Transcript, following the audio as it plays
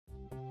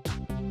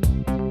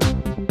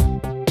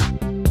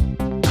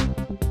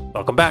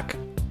Welcome back!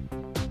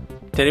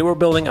 Today we're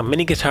building a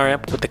mini guitar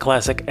amp with the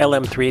classic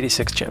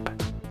LM386 chip.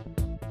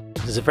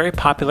 This is a very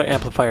popular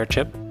amplifier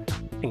chip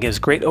and gives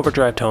great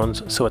overdrive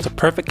tones, so it's a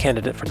perfect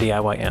candidate for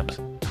DIY amps.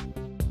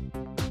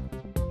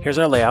 Here's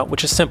our layout,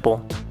 which is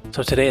simple,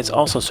 so today it's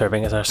also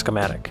serving as our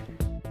schematic.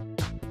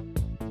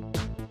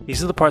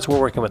 These are the parts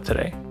we're working with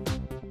today.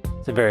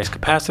 Some various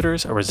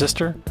capacitors, a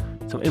resistor,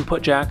 some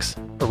input jacks,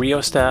 a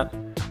rheostat,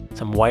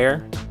 some wire,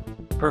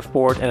 perf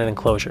board, and an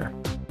enclosure,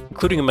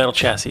 including a metal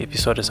chassis if you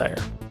so desire.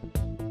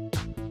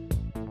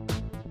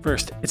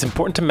 First, it's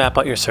important to map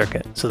out your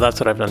circuit, so that's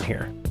what I've done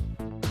here.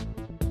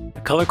 I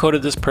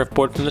color-coded this perf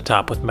board from the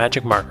top with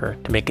magic marker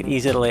to make it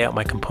easy to lay out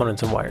my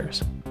components and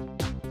wires.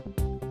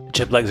 The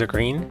chip legs are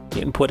green,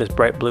 the input is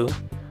bright blue,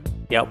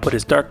 the output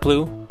is dark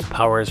blue,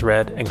 power is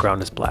red, and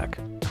ground is black.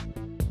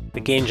 The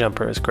gain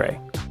jumper is gray.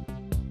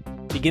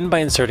 Begin by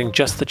inserting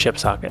just the chip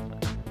socket.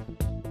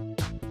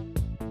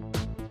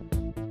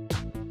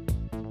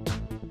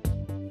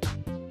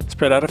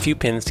 Spread out a few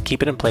pins to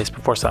keep it in place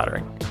before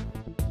soldering.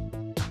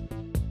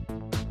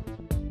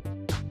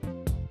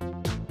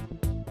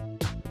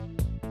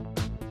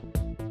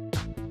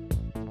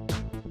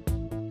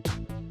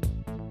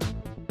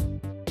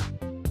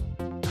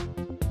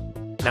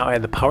 Now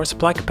add the power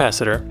supply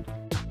capacitor,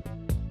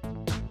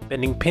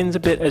 bending pins a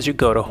bit as you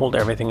go to hold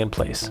everything in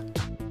place.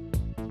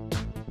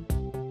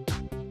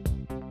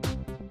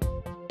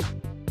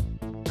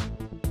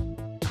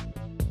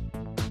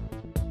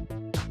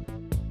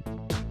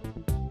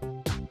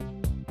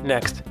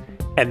 Next,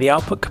 add the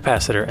output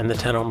capacitor and the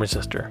 10 ohm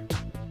resistor.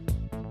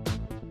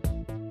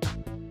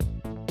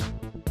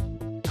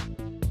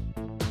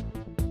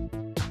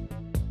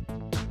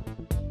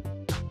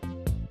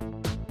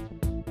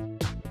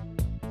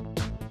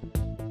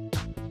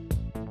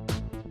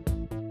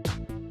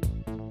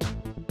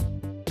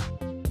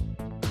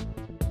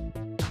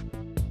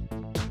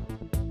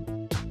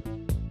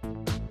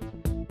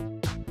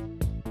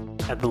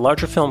 Add the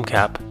larger film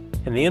cap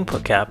and the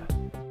input cap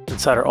and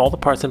solder all the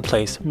parts in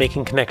place,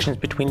 making connections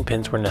between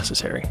pins where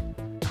necessary.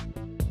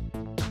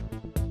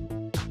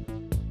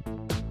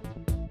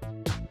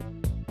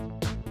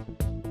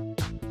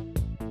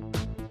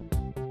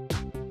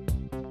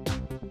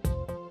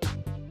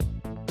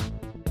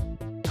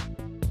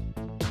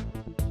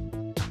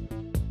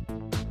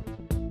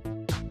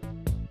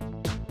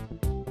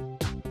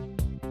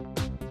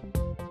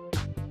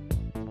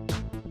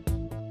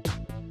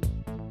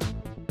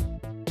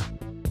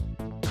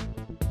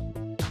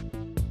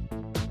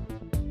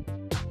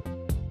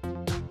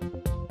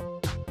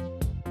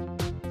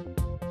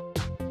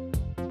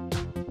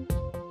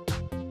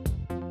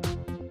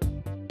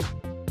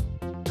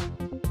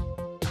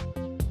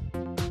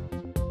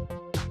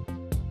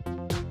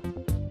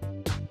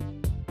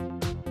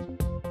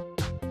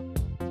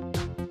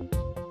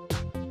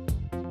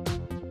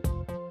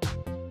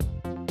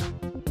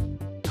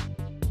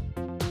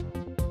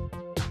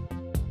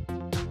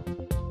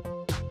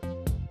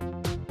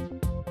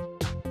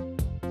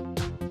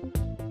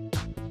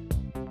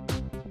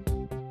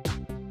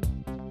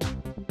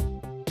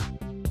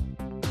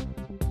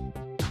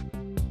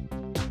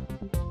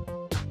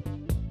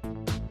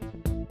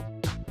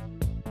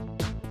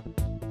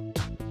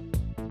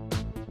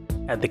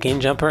 Add the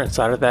gain jumper and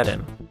solder that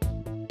in.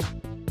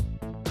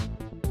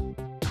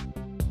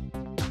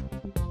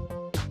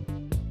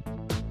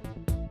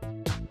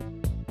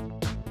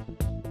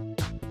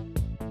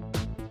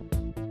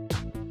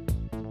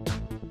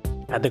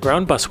 Add the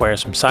ground bus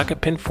wires from socket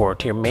pin 4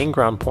 to your main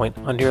ground point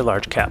under your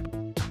large cap.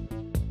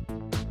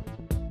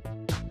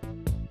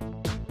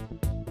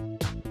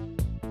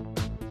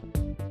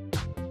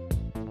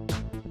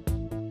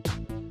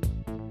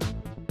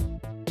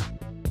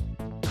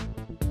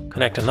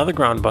 Connect another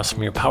ground bus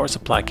from your power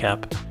supply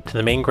cap to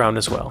the main ground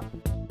as well.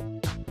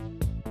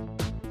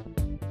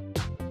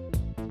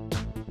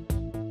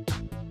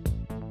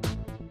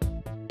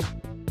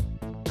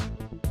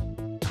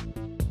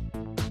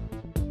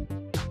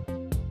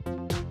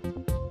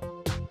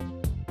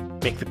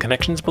 Make the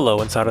connections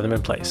below and solder them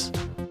in place.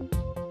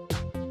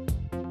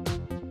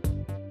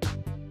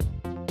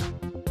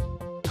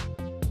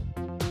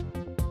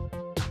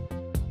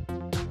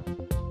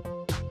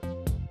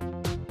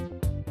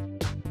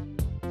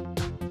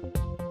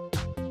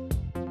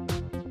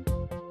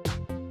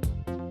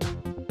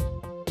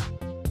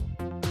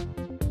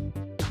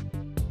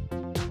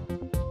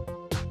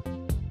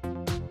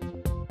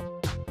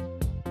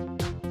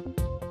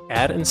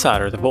 Add and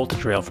solder the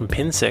voltage rail from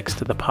pin 6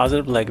 to the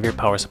positive leg of your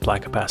power supply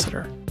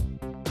capacitor.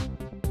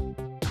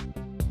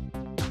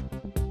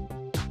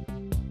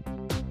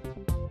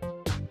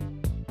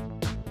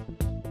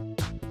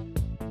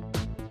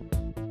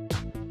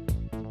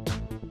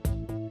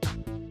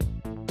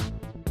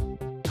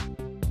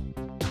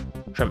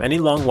 Trim any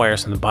long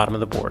wires from the bottom of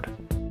the board.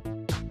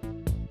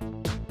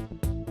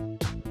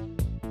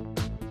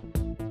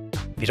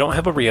 If you don't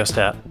have a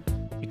rheostat,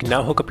 you can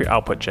now hook up your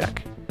output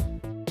jack.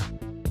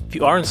 If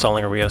you are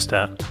installing a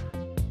rheostat,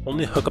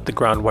 only hook up the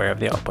ground wire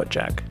of the output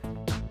jack.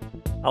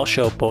 I'll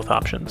show both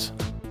options.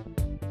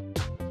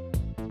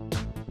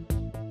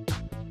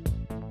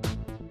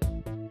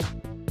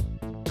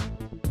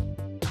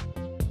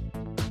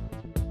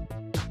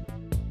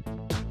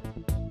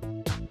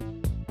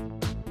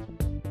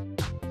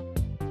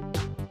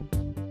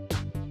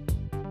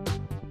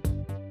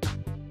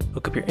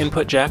 Hook up your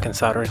input jack and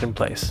solder it in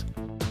place.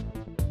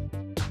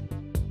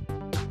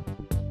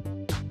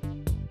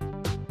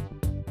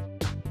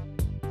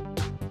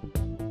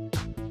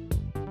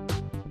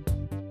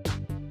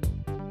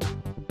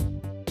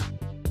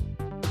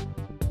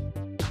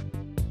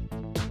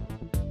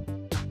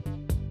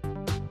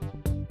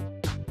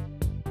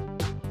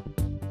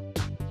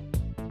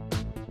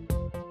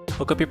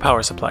 Hook up your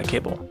power supply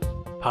cable,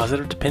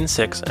 positive to pin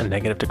 6 and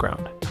negative to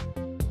ground.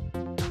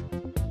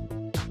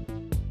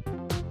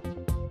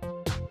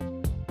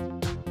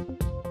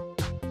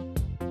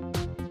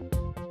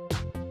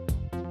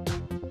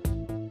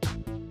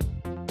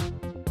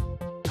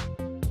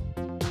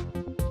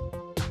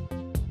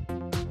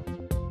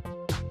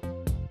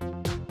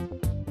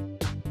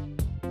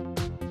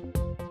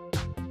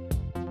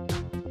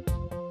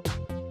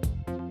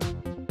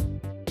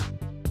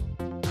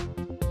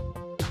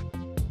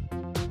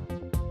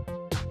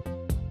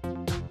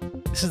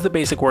 This is the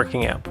basic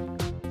working amp.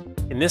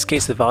 In this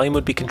case, the volume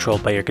would be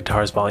controlled by your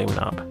guitar's volume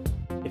knob.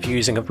 If you're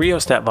using a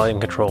rheostat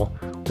volume control,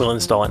 we'll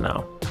install it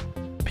now.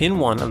 Pin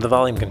 1 of the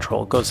volume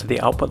control goes to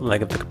the output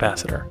leg of the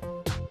capacitor.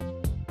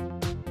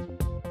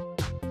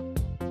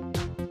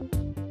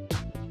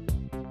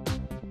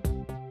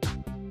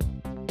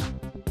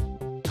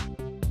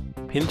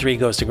 Pin 3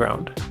 goes to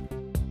ground.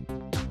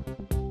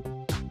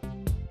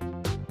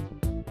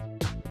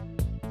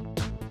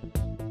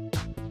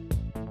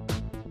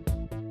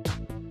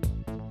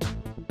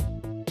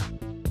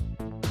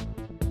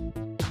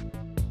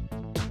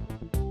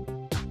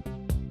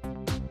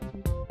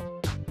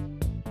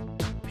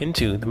 Pin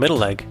 2, the middle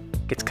leg,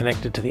 gets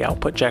connected to the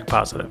output jack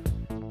positive,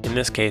 in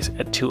this case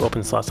at 2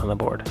 open slots on the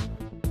board.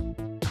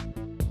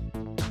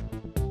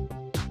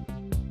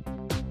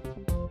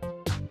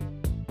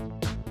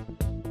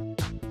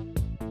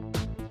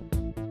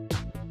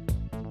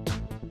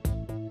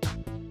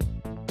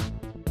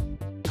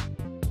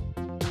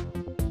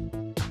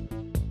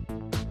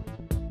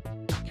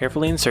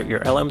 Carefully insert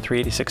your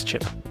LM386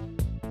 chip.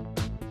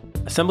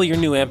 Assemble your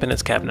new amp in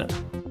its cabinet.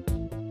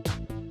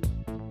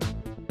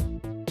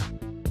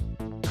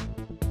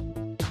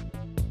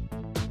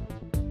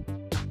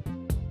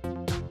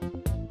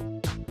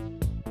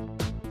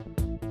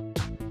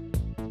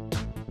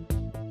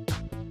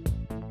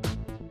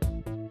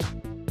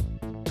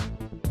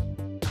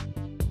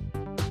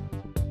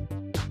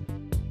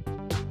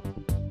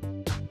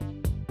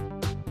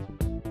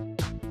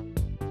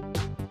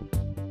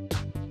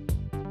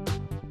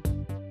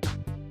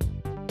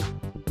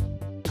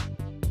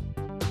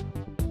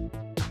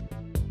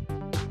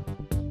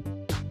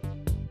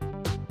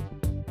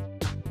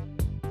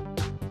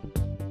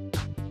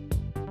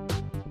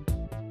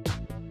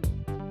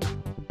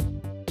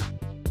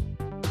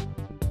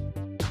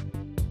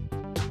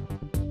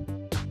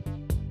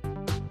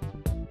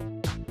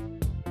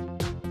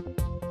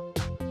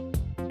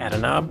 Add a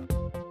knob.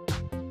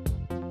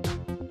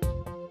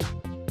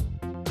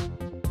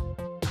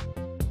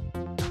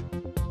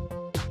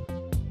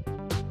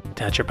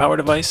 Attach your power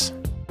device.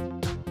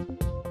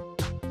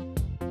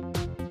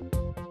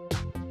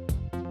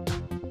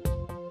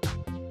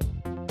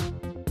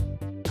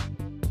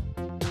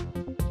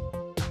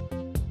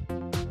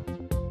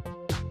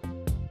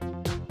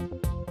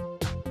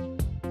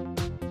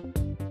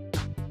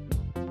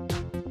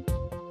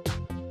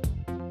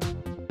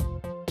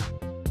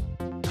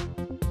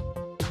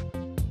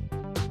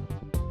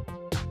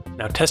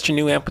 Now test your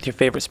new amp with your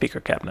favorite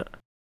speaker cabinet.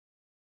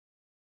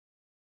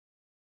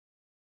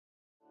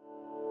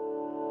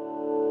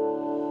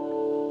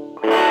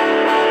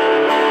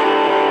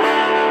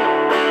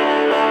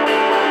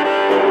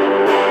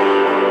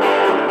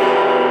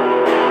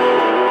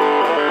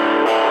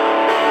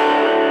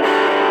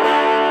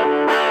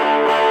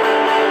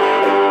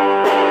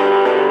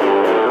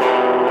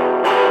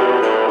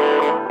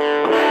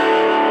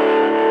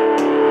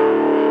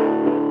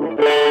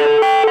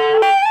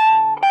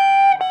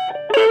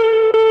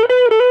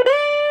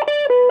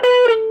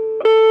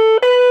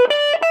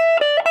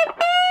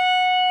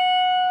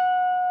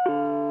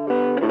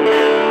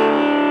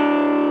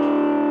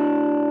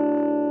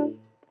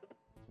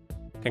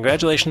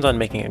 Congratulations on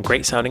making a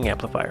great sounding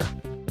amplifier.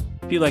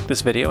 If you like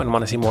this video and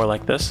want to see more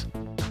like this,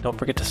 don't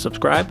forget to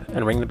subscribe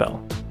and ring the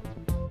bell.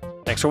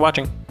 Thanks for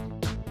watching.